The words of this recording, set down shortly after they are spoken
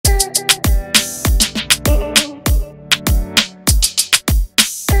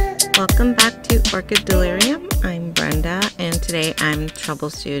Welcome back to Orchid Delirium. I'm Brenda, and today I'm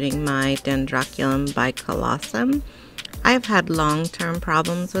troubleshooting my Dendrochilum bicallosum. I've had long-term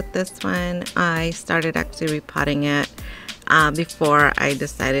problems with this one. I started actually repotting it before I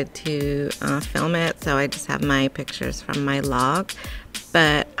decided to film it, so I just have my pictures from my log.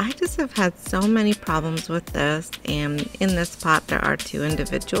 But I just have had so many problems with this, and in this pot there are two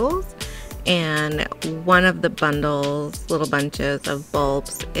individuals, and one of the little bunches of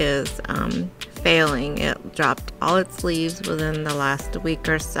bulbs is failing. It dropped all its leaves within the last week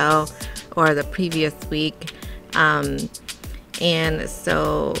or so, or the previous week, and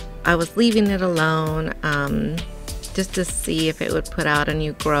so I was leaving it alone just to see if it would put out a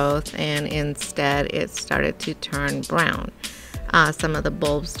new growth, and instead it started to turn brown. Some of the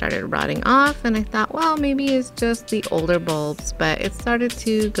bulbs started rotting off, and I thought, well, maybe it's just the older bulbs, but it started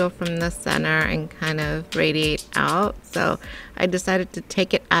to go from the center and kind of radiate out. So I decided to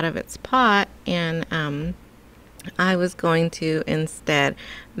take it out of its pot, and I was going to instead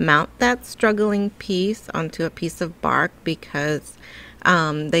mount that struggling piece onto a piece of bark, because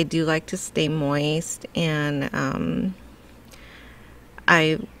they do like to stay moist, and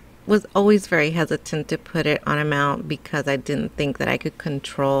I was always very hesitant to put it on a mount because I didn't think that I could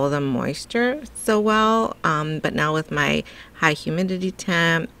control the moisture so well, but now with my high humidity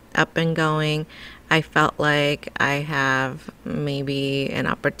temp up and going, I felt like I have maybe an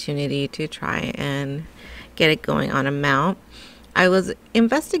opportunity to try and get it going on a mount. I was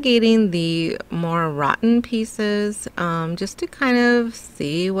investigating the more rotten pieces just to kind of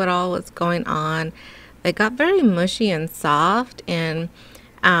see what all was going on. They got very mushy and soft, and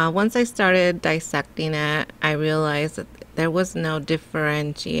once I started dissecting it, I realized that there was no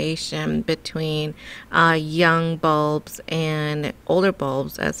differentiation between young bulbs and older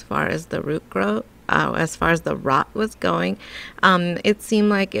bulbs as far as the root growth, as far as the rot was going. It seemed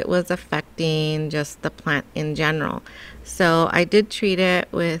like it was affecting just the plant in general. So I did treat it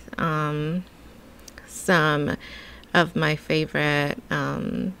with some of my favorite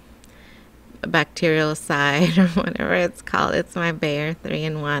bacteriocide, or whatever it's called. It's my Bayer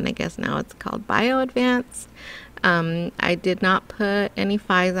 3-in-1. I guess now it's called Bio Advanced. I did not put any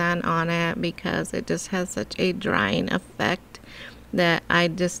Physan on it because it just has such a drying effect that I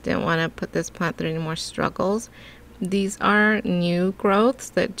just didn't want to put this plant through any more struggles. These are new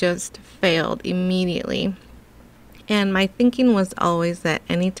growths that just failed immediately, and my thinking was always that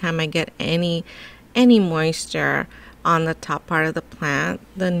anytime I get any moisture on the top part of the plant,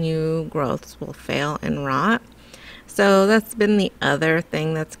 the new growths will fail and rot. So that's been the other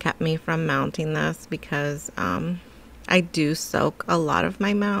thing that's kept me from mounting this, because I do soak a lot of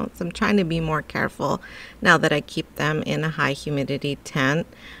my mounts. I'm trying to be more careful now that I keep them in a high humidity tent,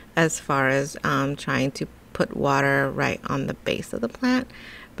 as far as trying to put water right on the base of the plant.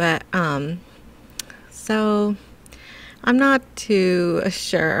 But so I'm not too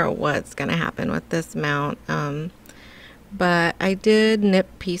sure what's gonna happen with this mount. But I did nip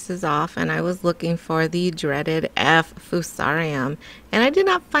pieces off, and I was looking for the dreaded F. fusarium, and I did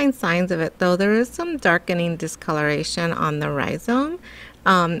not find signs of it, though there is some darkening discoloration on the rhizome.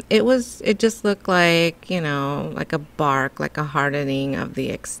 It just looked like, you know, like a bark, like a hardening of the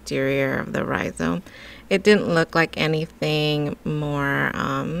exterior of the rhizome. It didn't look like anything more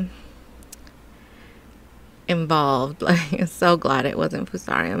involved. Like, so glad it wasn't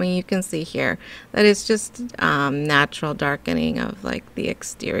fusarium. I mean, you can see here that it's just natural darkening of like the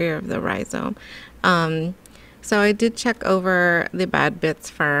exterior of the rhizome. So I did check over the bad bits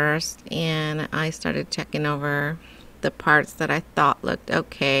first, and I started checking over the parts that I thought looked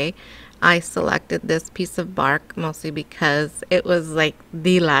okay. I selected this piece of bark mostly because it was like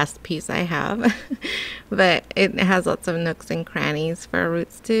the last piece I have, but it has lots of nooks and crannies for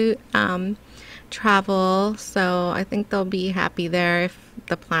roots to travel, so I think they'll be happy there if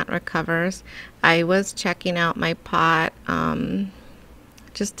the plant recovers. I was checking out my pot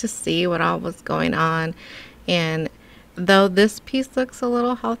just to see what all was going on, and though this piece looks a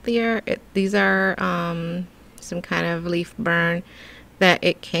little healthier, these are some kind of leaf burn that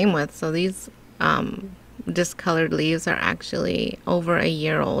it came with. So these discolored leaves are actually over a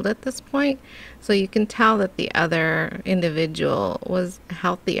year old at this point, so you can tell that the other individual was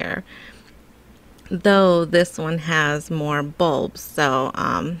healthier, though this one has more bulbs. So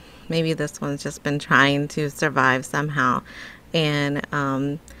maybe this one's just been trying to survive somehow. And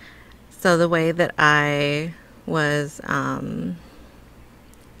so the way that I was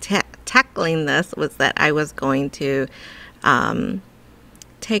tackling this was that I was going to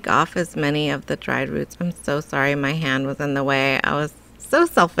take off as many of the dried roots. I'm so sorry, my hand was in the way. I was so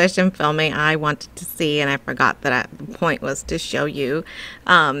selfish in filming. I wanted to see, and I forgot that the point was to show you.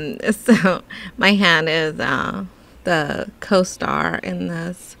 So my hand is the co-star in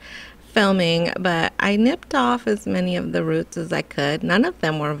this filming, but I nipped off as many of the roots as I could. None of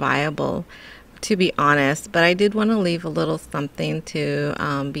them were viable, to be honest, but I did want to leave a little something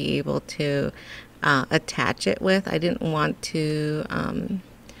to be able to attach it with. I didn't want to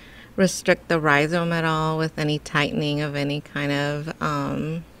restrict the rhizome at all with any tightening of any kind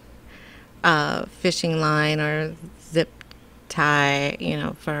of fishing line or zip tie, you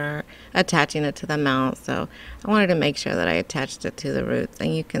know, for attaching it to the mount. So I wanted to make sure that I attached it to the roots,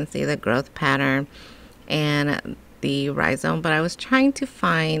 and you can see the growth pattern and the rhizome. But I was trying to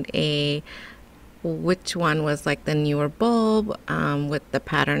find which one was like the newer bulb with the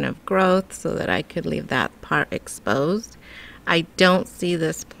pattern of growth, so that I could leave that part exposed. I don't see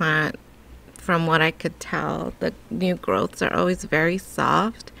this plant, from what I could tell, the new growths are always very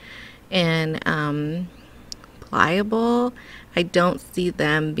soft and pliable. I don't see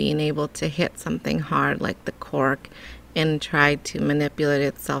them being able to hit something hard like the cork and try to manipulate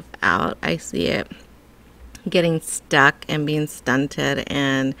itself out. I see it getting stuck and being stunted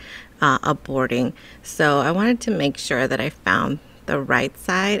and aborting. So I wanted to make sure that I found the right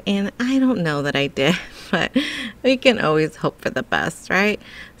side, and I don't know that I did, but we can always hope for the best, right?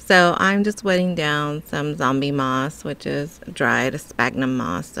 So I'm just wetting down some zombie moss, which is dried sphagnum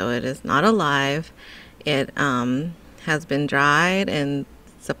moss, so it is not alive. It has been dried, and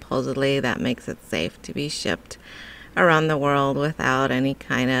supposedly that makes it safe to be shipped around the world without any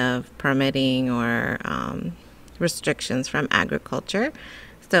kind of permitting or restrictions from agriculture.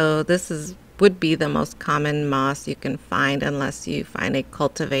 So this would be the most common moss you can find, unless you find a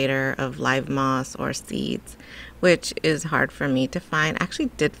cultivator of live moss or seeds, which is hard for me to find. I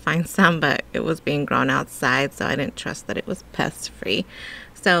actually did find some, but it was being grown outside, so I didn't trust that it was pest free.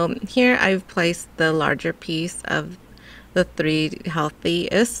 So here I've placed the larger piece of the three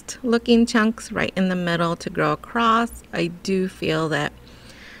healthiest looking chunks right in the middle to grow across. I do feel that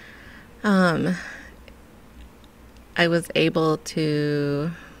I was able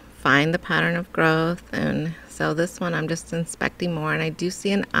to find the pattern of growth, and so this one I'm just inspecting more, and I do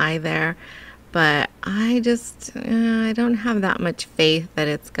see an eye there, but I don't have that much faith that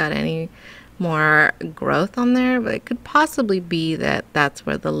it's got any more growth on there. But it could possibly be that that's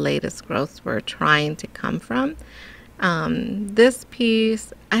where the latest growths were trying to come from. This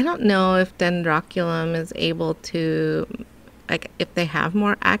piece, I don't know if Dendrochilum is able to, like, if they have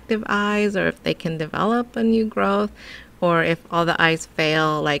more active eyes, or if they can develop a new growth, or if all the eyes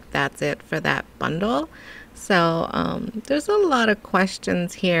fail, like that's it for that bundle. So there's a lot of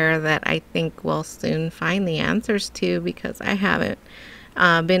questions here that I think we'll soon find the answers to, because I haven't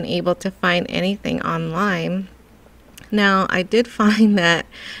been able to find anything online. Now, I did find that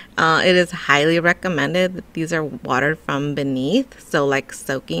it is highly recommended that these are watered from beneath, so like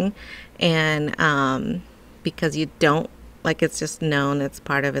soaking, and because you don't, like, it's just known, it's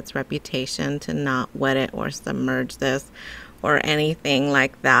part of its reputation to not wet it or submerge this or anything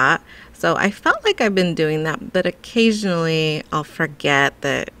like that. So I felt like I've been doing that, but occasionally I'll forget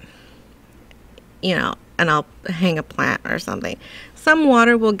that, you know, and I'll hang a plant or something. Some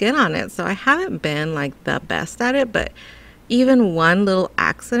water will get on it, so I haven't been like the best at it, but even one little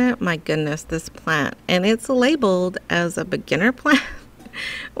accident, my goodness, this plant, and it's labeled as a beginner plant,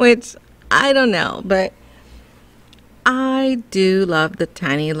 which I don't know, but I do love the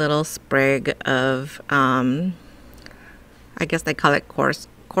tiny little sprig of, I guess they call it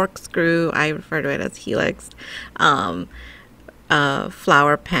corkscrew. I refer to it as helix.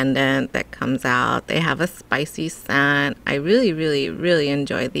 Flower pendant that comes out. They have a spicy scent. I really, really, really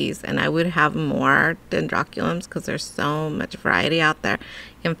enjoy these, and I would have more Dendrochilums because there's so much variety out there.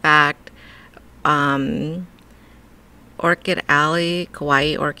 In fact, Orchid Alley,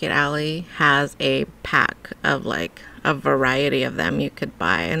 Kauai Orchid Alley has a pack of like a variety of them you could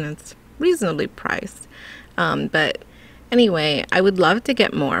buy, and it's reasonably priced. But anyway, I would love to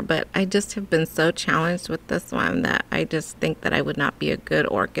get more, but I just have been so challenged with this one that I just think that I would not be a good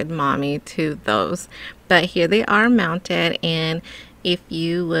orchid mommy to those. But here they are mounted, and if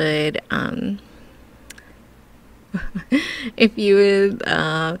you would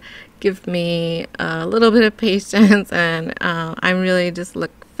give me a little bit of patience, and I'm really just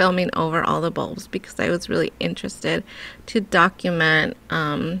filming over all the bulbs because I was really interested to document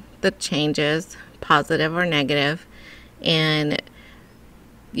the changes, positive or negative. And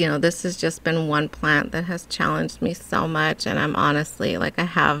you know, this has just been one plant that has challenged me so much, and I'm honestly, like, I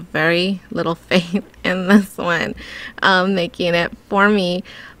have very little faith in this one making it for me.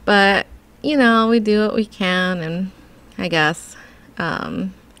 But you know, we do what we can, and I guess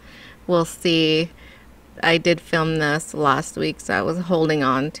We'll see. I did film this last week, so I was holding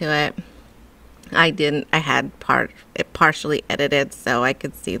on to it. I had it partially edited so I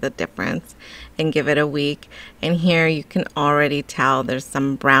could see the difference and give it a week. And here you can already tell there's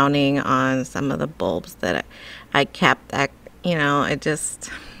some browning on some of the bulbs that I kept. That, you know, it just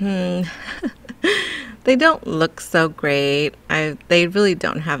they don't look so great. They really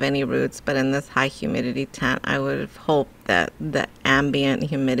don't have any roots, but in this high humidity tent, I would have hoped that the ambient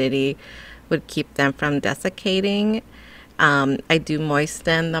humidity would keep them from desiccating. I do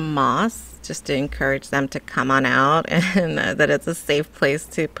moisten the moss just to encourage them to come on out, and that it's a safe place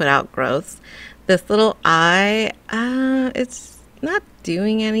to put out growths. This little eye, it's not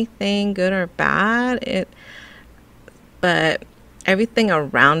doing anything good or bad. But everything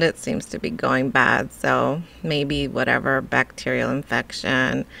around it seems to be going bad. So maybe whatever bacterial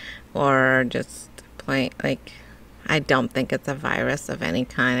infection, or just plain, like, I don't think it's a virus of any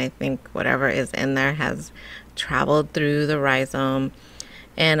kind. I think whatever is in there has traveled through the rhizome,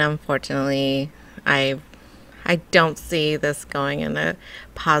 and unfortunately I don't see this going in a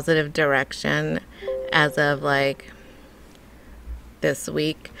positive direction as of like this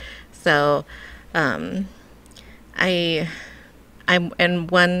week. So I'm in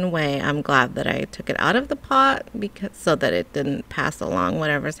one way I'm glad that I took it out of the pot, because so that it didn't pass along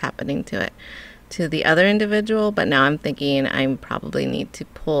whatever's happening to it to the other individual. But now I'm thinking I probably need to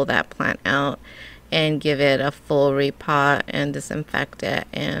pull that plant out and give it a full repot and disinfect it,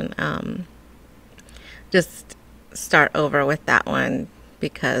 and just start over with that one,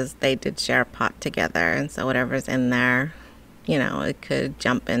 because they did share a pot together, and so whatever's in there, you know, it could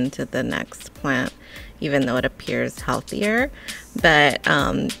jump into the next plant even though it appears healthier. But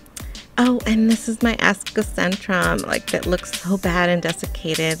oh, and this is my Ascocentrum, like, that looks so bad and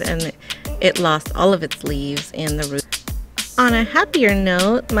desiccated, and it lost all of its leaves and the roots. On a happier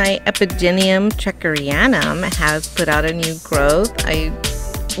note, my Epigeneium treacherianum has put out a new growth. I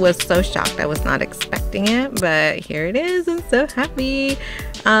was so shocked. I was not expecting it, but here it is. I'm so happy.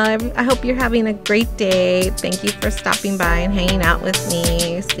 I hope you're having a great day. Thank you for stopping by and hanging out with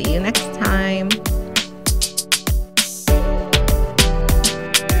me. See you next time.